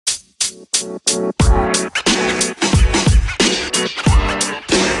Hey,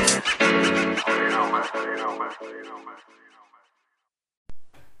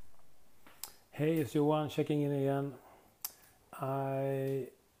 it's Johan checking in again. I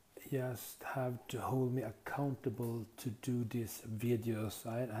just have to hold me accountable to do these videos.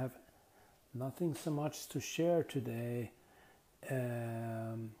 I have nothing so much to share today.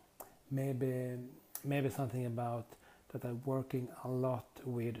 Maybe something about that I'm working a lot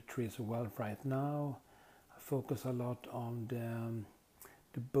with Trees of Wealth right now. I focus a lot on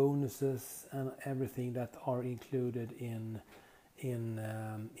the bonuses and everything that are included in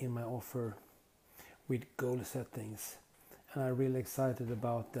my offer with goal settings, and I'm really excited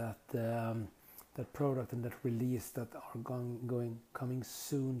about that product and that release that are coming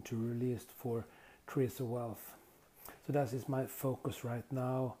soon to release for Trees of Wealth. So that is my focus right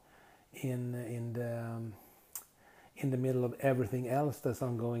now in the middle of everything else that's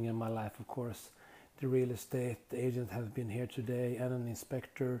ongoing in my life. Of course, the real estate agent has been here today and an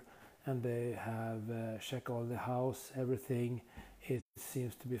inspector, and they have checked all the house, everything. It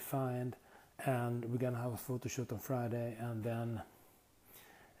seems to be fine. And we're gonna have a photo shoot on Friday, and then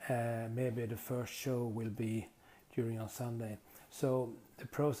maybe the first show will be on Sunday. So the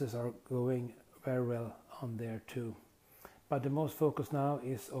process are going very well on there too. But the most focus now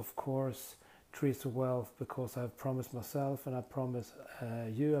is, of course, Trees of Wealth, because I've promised myself, and I promise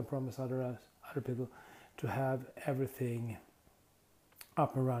you, and promise other people to have everything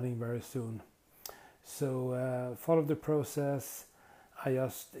up and running very soon. So follow the process. I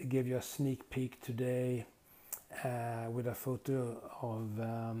just gave you a sneak peek today with a photo of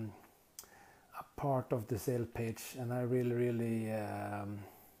a part of the sale page, and I'm really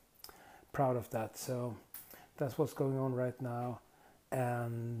proud of that. So that's what's going on right now,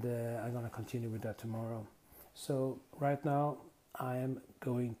 and I'm gonna continue with that tomorrow. So right now I am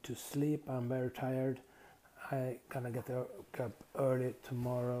going to sleep. I'm very tired. I'm gonna get up early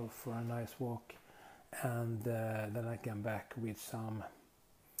tomorrow for a nice walk, and then I come back with some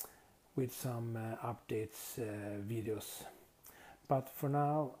updates videos. But for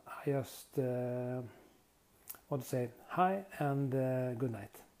now, I just want to say hi and good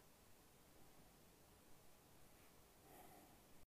night.